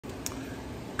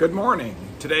Good morning.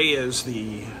 Today is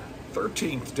the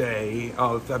 13th day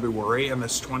of February in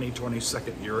this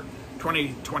 2023rd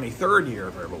year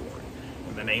of our Lord.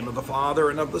 In the name of the Father,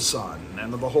 and of the Son,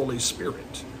 and of the Holy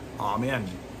Spirit. Amen.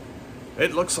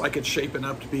 It looks like it's shaping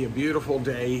up to be a beautiful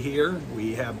day here.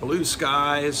 We have blue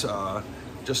skies,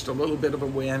 just a little bit of a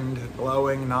wind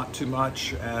blowing, not too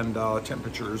much, and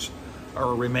temperatures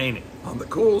are remaining on the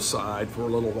cool side for a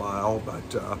little while,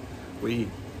 but we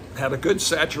had a good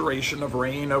saturation of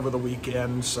rain over the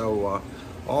weekend, so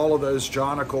all of those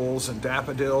jonquils and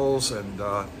daffodils and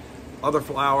other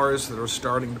flowers that are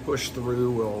starting to push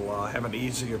through will have an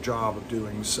easier job of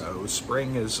doing so.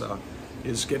 Spring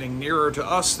is getting nearer to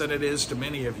us than it is to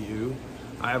many of you.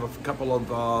 I have a couple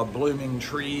of blooming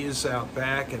trees out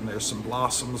back, and there's some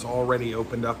blossoms already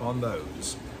opened up on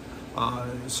those.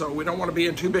 So we don't want to be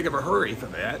in too big of a hurry for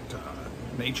that.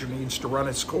 Nature needs to run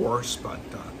its course, but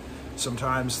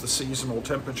sometimes the seasonal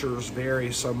temperatures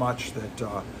vary so much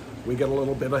that we get a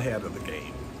little bit ahead of the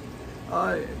game.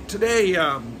 Today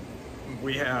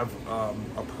we have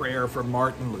a prayer from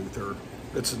Martin Luther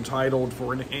that's entitled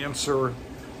 "For an Answer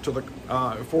to the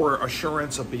for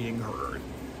Assurance of Being Heard."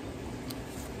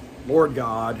 Lord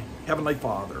God, Heavenly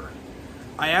Father,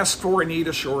 I ask for a neat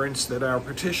assurance that our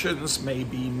petitions may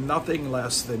be nothing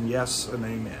less than yes and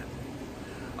amen.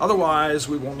 Otherwise,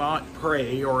 we will not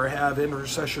pray or have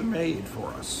intercession made for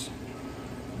us.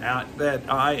 Not that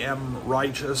I am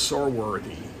righteous or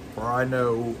worthy, for I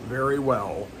know very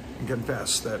well and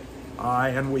confess that I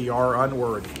and we are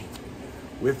unworthy.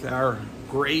 With our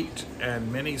great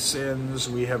and many sins,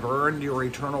 we have earned your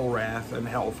eternal wrath and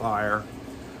hellfire.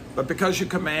 But because you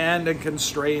command and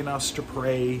constrain us to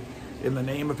pray in the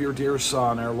name of your dear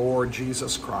Son, our Lord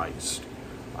Jesus Christ,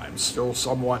 I am still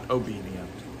somewhat obedient.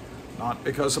 Not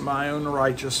because of my own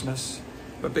righteousness,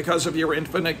 but because of your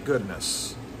infinite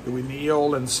goodness, do we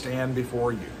kneel and stand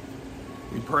before you.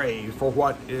 We pray for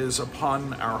what is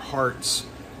upon our hearts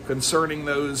concerning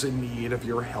those in need of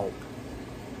your help.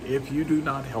 If you do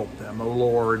not help them, O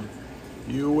Lord,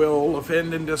 you will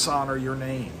offend and dishonor your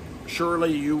name.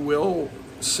 Surely you will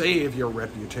save your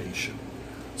reputation,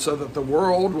 so that the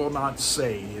world will not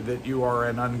say that you are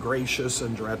an ungracious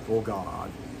and dreadful God.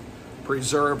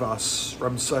 Preserve us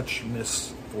from such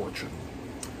misfortune.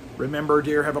 Remember,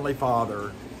 dear Heavenly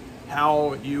Father,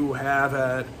 how you have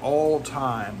at all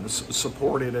times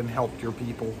supported and helped your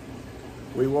people.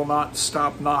 We will not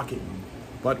stop knocking,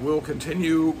 but will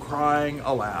continue crying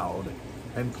aloud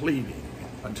and pleading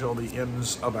until the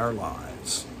ends of our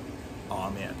lives.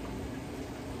 Amen.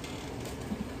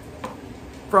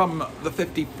 From the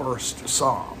 51st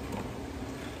Psalm.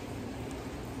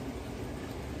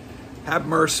 Have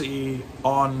mercy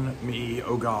on me,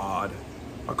 O God,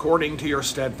 according to your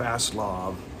steadfast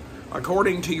love.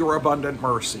 According to your abundant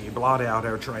mercy, blot out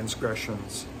our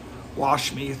transgressions.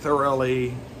 Wash me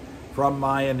thoroughly from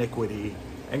my iniquity,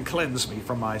 and cleanse me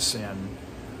from my sin.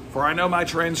 For I know my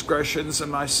transgressions,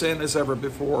 and my sin is ever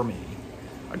before me.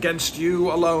 Against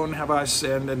you alone have I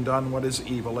sinned and done what is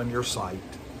evil in your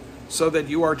sight, so that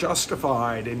you are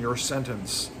justified in your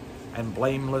sentence, and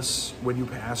blameless when you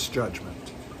pass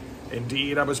judgment.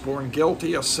 Indeed, I was born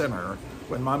guilty, a sinner,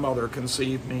 when my mother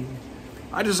conceived me.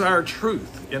 I desire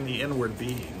truth in the inward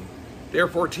being.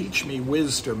 Therefore teach me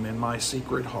wisdom in my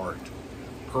secret heart.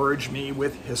 Purge me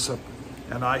with hyssop,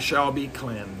 and I shall be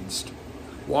cleansed.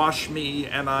 Wash me,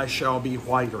 and I shall be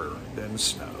whiter than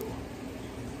snow.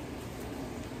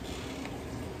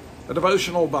 A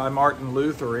devotional by Martin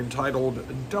Luther entitled,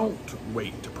 "Don't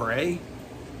Wait to Pray."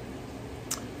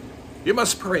 You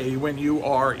must pray when you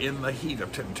are in the heat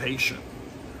of temptation,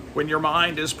 when your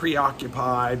mind is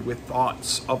preoccupied with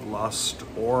thoughts of lust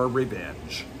or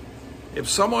revenge. If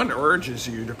someone urges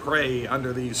you to pray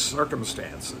under these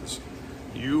circumstances,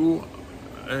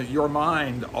 your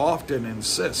mind often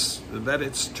insists that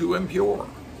it's too impure,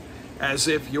 as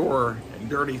if your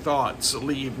dirty thoughts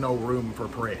leave no room for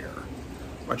prayer.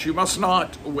 But you must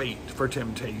not wait for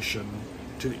temptation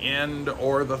to end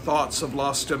or the thoughts of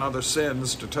lust and other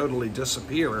sins to totally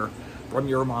disappear from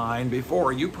your mind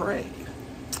before you pray.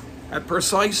 At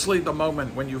precisely the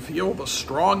moment when you feel the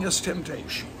strongest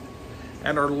temptation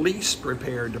and are least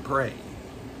prepared to pray,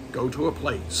 go to a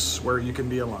place where you can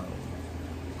be alone.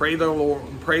 Pray the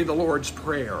Lord's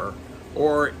Prayer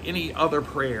or any other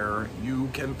prayer you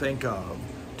can think of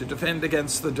to defend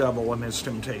against the devil and his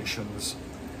temptations,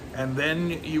 and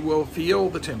then you will feel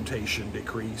the temptation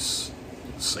decrease.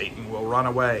 Satan will run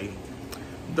away.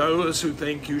 Those who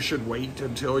think you should wait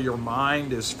until your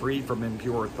mind is free from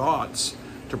impure thoughts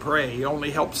to pray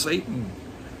only help Satan,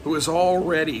 who is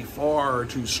already far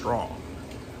too strong.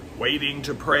 Waiting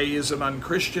to pray is an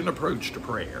unchristian approach to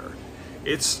prayer.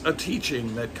 It's a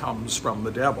teaching that comes from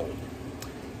the devil.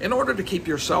 In order to keep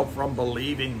yourself from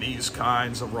believing these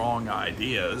kinds of wrong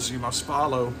ideas, you must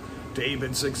follow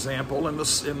David's example in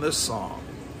this psalm.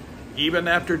 Even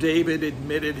after David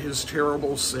admitted his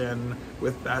terrible sin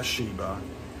with Bathsheba,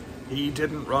 he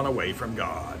didn't run away from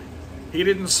God. He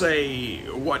didn't say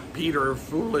what Peter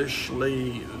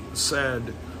foolishly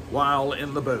said while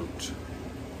in the boat.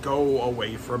 "Go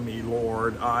away from me,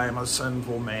 Lord, I am a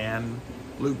sinful man."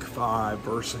 Luke 5,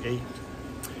 verse 8.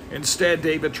 Instead,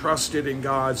 David trusted in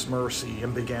God's mercy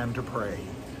and began to pray,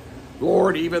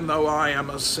 "Lord, even though I am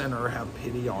a sinner, have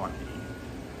pity on me."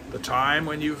 The time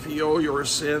when you feel your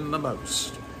sin the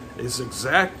most is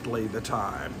exactly the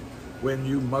time when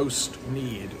you most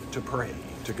need to pray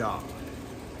to God.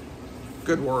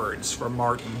 Good words from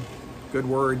Martin, good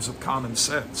words of common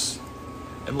sense,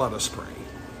 and let us pray.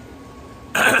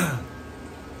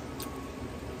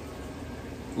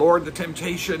 Lord, the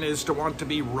temptation is to want to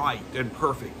be right and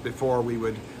perfect before we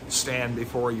would stand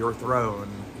before your throne.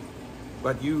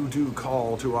 But you do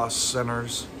call to us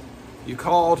sinners. You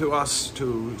call to us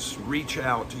to reach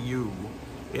out to you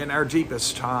in our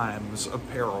deepest times of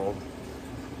peril.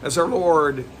 As our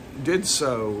Lord did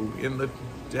so in the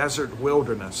desert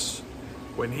wilderness,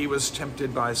 when he was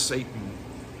tempted by Satan,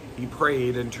 he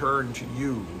prayed and turned to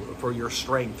you for your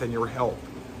strength and your help.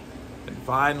 And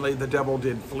finally, the devil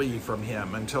did flee from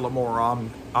him until a more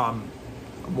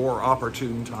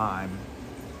opportune time.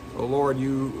 Oh Lord,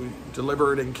 you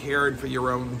delivered and cared for your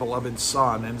own beloved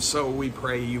Son, and so we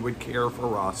pray you would care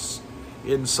for us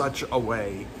in such a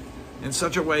way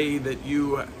that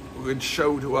you would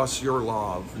show to us your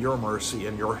love, your mercy,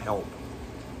 and your help.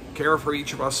 Care for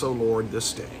each of us, O Lord,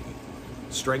 this day.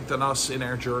 Strengthen us in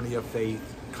our journey of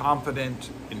faith,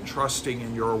 confident in trusting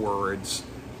in your words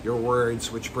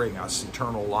which bring us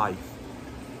eternal life.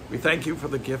 We thank you for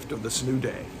the gift of this new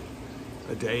day,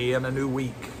 a day and a new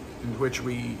week in which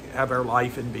we have our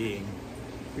life and being.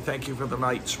 We thank you for the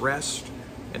night's rest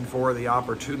and for the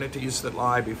opportunities that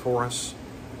lie before us.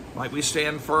 Might we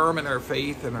stand firm in our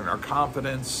faith and in our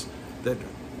confidence that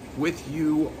with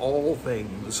you all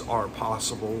things are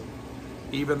possible,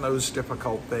 even those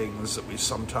difficult things that we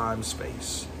sometimes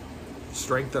face.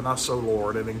 Strengthen us, O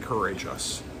Lord, and encourage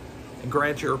us. And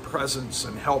grant your presence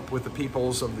and help with the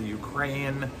peoples of the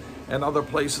Ukraine and other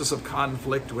places of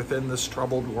conflict within this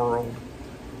troubled world.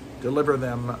 Deliver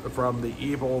them from the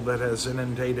evil that has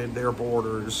inundated their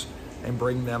borders and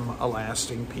bring them a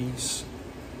lasting peace.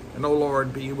 And, O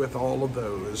Lord, be with all of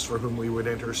those for whom we would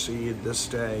intercede this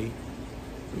day.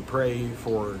 We pray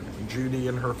for Judy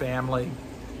and her family,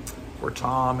 for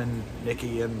Tom and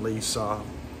Nikki and Lisa,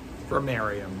 for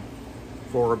Miriam,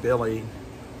 for Billy,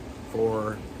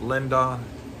 for Linda,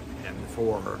 and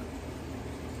for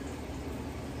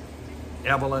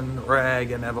Evelyn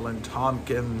Ragg and Evelyn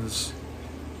Tompkins.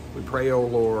 We pray, O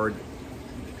Lord,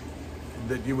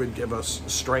 that you would give us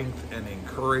strength and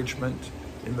encouragement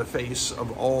in the face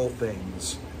of all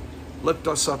things. Lift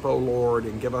us up, O Lord,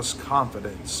 and give us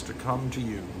confidence to come to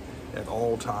you at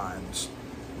all times.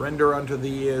 Render unto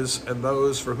thee is and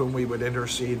those for whom we would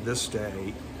intercede this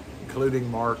day, including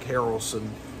Mark Harrelson,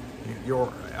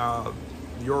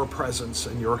 your presence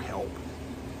and your help.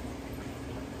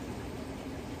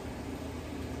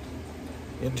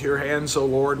 Into your hands, O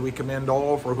Lord, we commend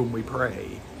all for whom we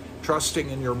pray,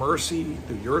 trusting in your mercy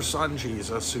through your Son,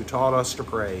 Jesus, who taught us to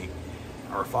pray,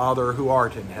 Our Father, who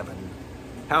art in heaven,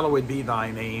 hallowed be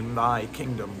thy name, thy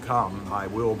kingdom come, thy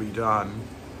will be done,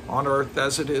 on earth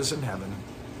as it is in heaven.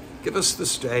 Give us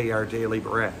this day our daily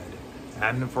bread,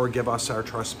 and forgive us our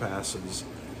trespasses,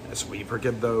 as we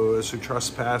forgive those who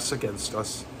trespass against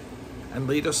us. And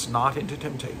lead us not into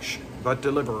temptation, but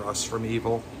deliver us from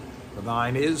evil. For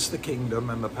thine is the kingdom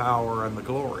and the power and the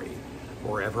glory,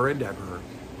 forever and ever.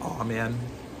 Amen.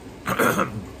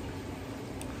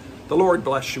 The Lord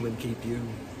bless you and keep you.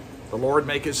 The Lord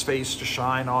make his face to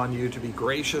shine on you, to be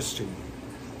gracious to you.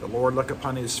 The Lord look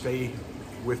upon his face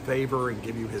with favor and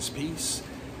give you his peace.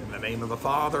 In the name of the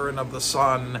Father, and of the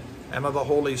Son, and of the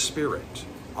Holy Spirit.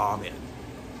 Amen.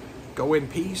 Go in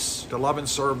peace to love and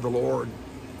serve the Lord.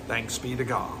 Thanks be to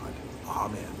God.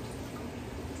 Amen.